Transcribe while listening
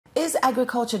Is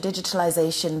agriculture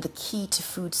digitalization the key to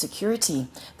food security?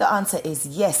 The answer is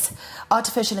yes.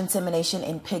 Artificial insemination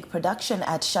in pig production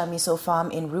at Shamiso Farm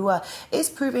in Rua is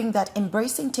proving that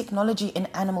embracing technology in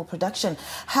animal production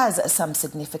has some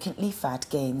significantly fat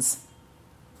gains.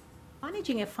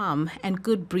 Managing a farm and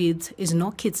good breeds is no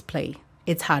kid's play.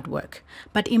 It's hard work.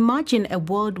 But imagine a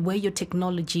world where your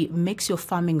technology makes your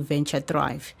farming venture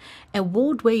thrive. A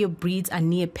world where your breeds are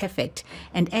near perfect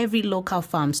and every local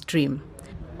farm's dream.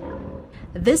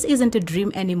 This isn't a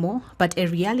dream anymore, but a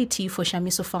reality for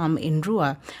Shamiso Farm in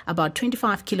Rua, about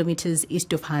 25 kilometers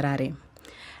east of Harare.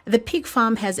 The pig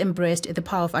farm has embraced the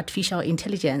power of artificial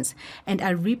intelligence and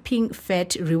are reaping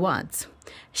fat rewards.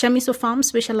 Shamiso Farm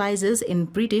specializes in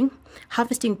breeding,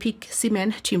 harvesting pig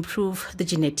semen to improve the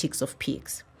genetics of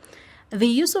pigs. The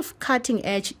use of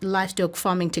cutting-edge livestock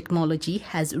farming technology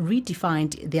has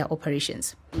redefined their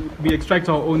operations. We extract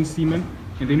our own semen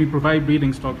and then we provide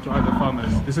breeding stock to other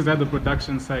farmers. This is at the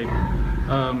production side.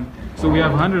 So we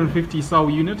have 150 sow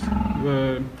units,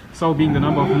 sow being the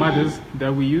number of mothers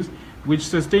that we use, which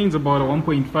sustains about a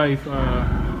 1.5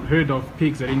 herd of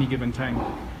pigs at any given time.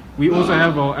 We also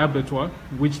have our abattoir,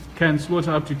 which can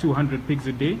slaughter up to 200 pigs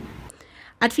a day.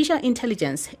 Artificial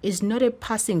intelligence is not a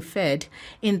passing fad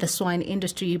in the swine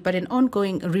industry, but an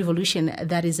ongoing revolution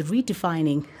that is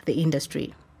redefining the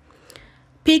industry.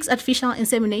 Pigs' artificial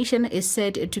insemination is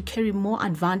said to carry more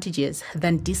advantages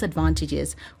than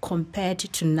disadvantages compared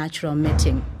to natural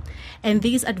mating. And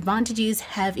these advantages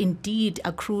have indeed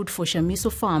accrued for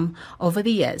Shamiso Farm over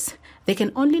the years. They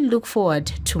can only look forward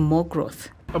to more growth.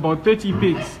 About 30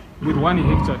 pigs with 1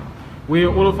 hectare, where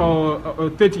all of our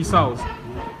 30 sows,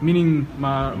 meaning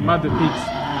my mother pigs.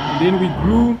 And then we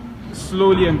grew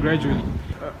slowly and gradually,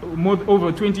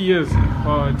 over 20 years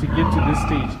to get to this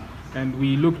stage. And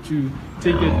we look to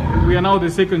take it. We are now the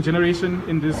second generation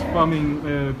in this farming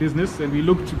business, and we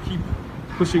look to keep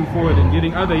pushing forward and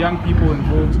getting other young people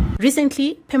involved.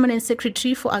 Recently, Permanent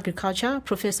Secretary for Agriculture,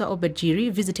 Professor Obed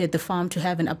Jiri, visited the farm to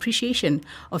have an appreciation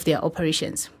of their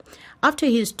operations. After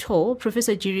his tour,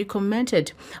 Professor Jiri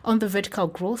commented on the vertical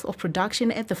growth of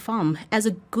production at the farm as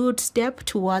a good step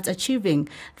towards achieving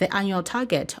the annual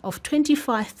target of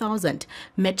 25,000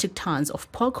 metric tons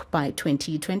of pork by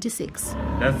 2026.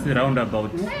 That's around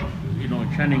about,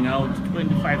 churning out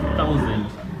 25,000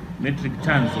 metric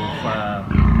tons of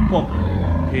pork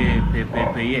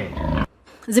per year.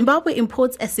 Zimbabwe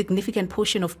imports a significant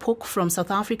portion of pork from South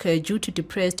Africa due to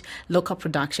depressed local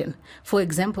production. For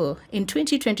example, in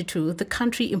 2022, the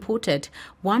country imported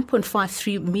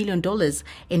 $1.53 million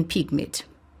in pig meat.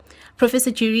 Professor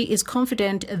Jiri is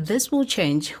confident this will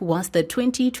change once the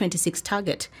 2026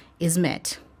 target is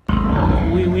met.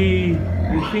 We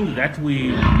think that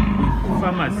with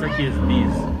farmers such as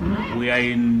these, we are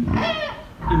in the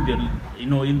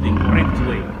correct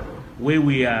way, where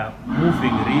we are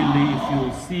moving really. If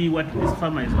you see what this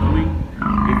farmer is doing,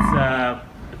 it's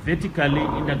vertically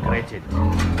integrated.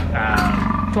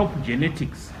 Top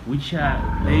genetics, which they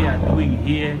are doing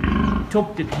here,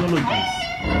 top technologies,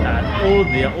 all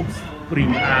their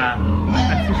offspring are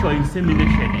artificial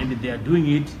insemination, and they are doing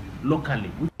it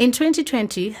locally. In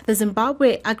 2020, the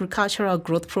Zimbabwe Agricultural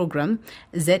Growth Program,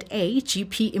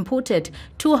 ZAGP, imported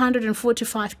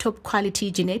 245 top-quality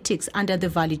genetics under the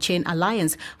Value Chain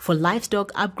Alliance for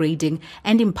Livestock Upgrading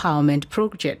and Empowerment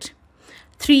Project.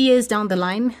 3 years down the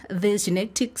line, these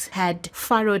genetics had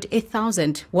furrowed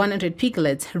 8,100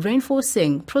 piglets,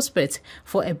 reinforcing prospects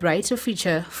for a brighter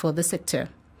future for the sector.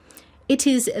 It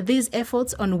is these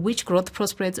efforts on which growth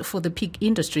prospects for the pig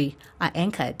industry are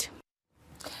anchored.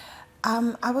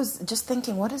 I was just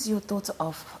thinking, what is your thoughts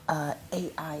of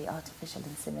AI, artificial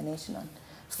insemination, on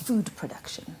food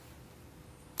production?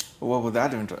 Well, with the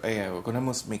advent of AI, we're going to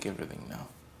almost make everything now.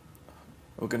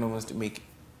 We're going to almost make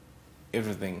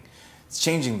everything. It's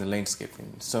changing the landscape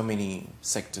in so many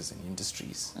sectors and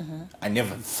industries. Mm-hmm. I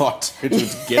never thought it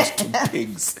would get to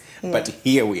pigs, but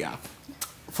here we are.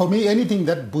 For me, anything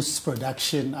that boosts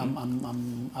production,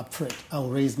 I'm up for it. I'll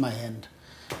raise my hand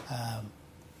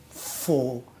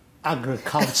for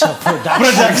agriculture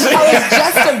production.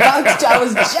 I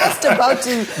was just about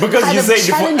to because you said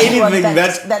for anything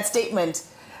that statement.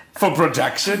 For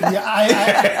production?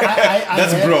 Yeah,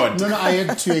 that's broad. No, I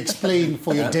had to explain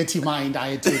for your dirty mind. I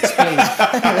had to explain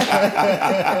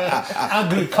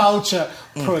agriculture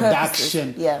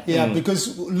production.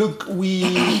 Because look, we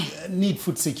need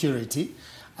food security.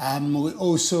 We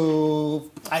also,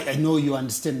 I know you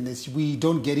understand this. We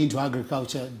don't get into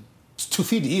agriculture to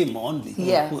feed him only.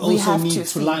 Yeah, we also need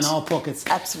to line our pockets.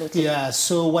 Absolutely. Yeah,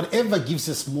 so whatever gives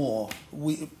us more,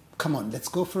 come on, let's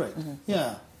go for it. Mm-hmm.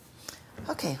 Yeah.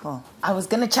 Okay, well, I was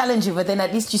going to challenge you, but then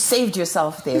at least you saved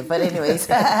yourself there. But anyways.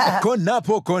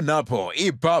 Konapo,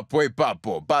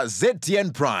 ipapo, ba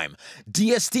ZTN Prime,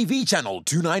 DSTV channel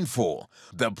 294,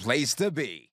 the place to be.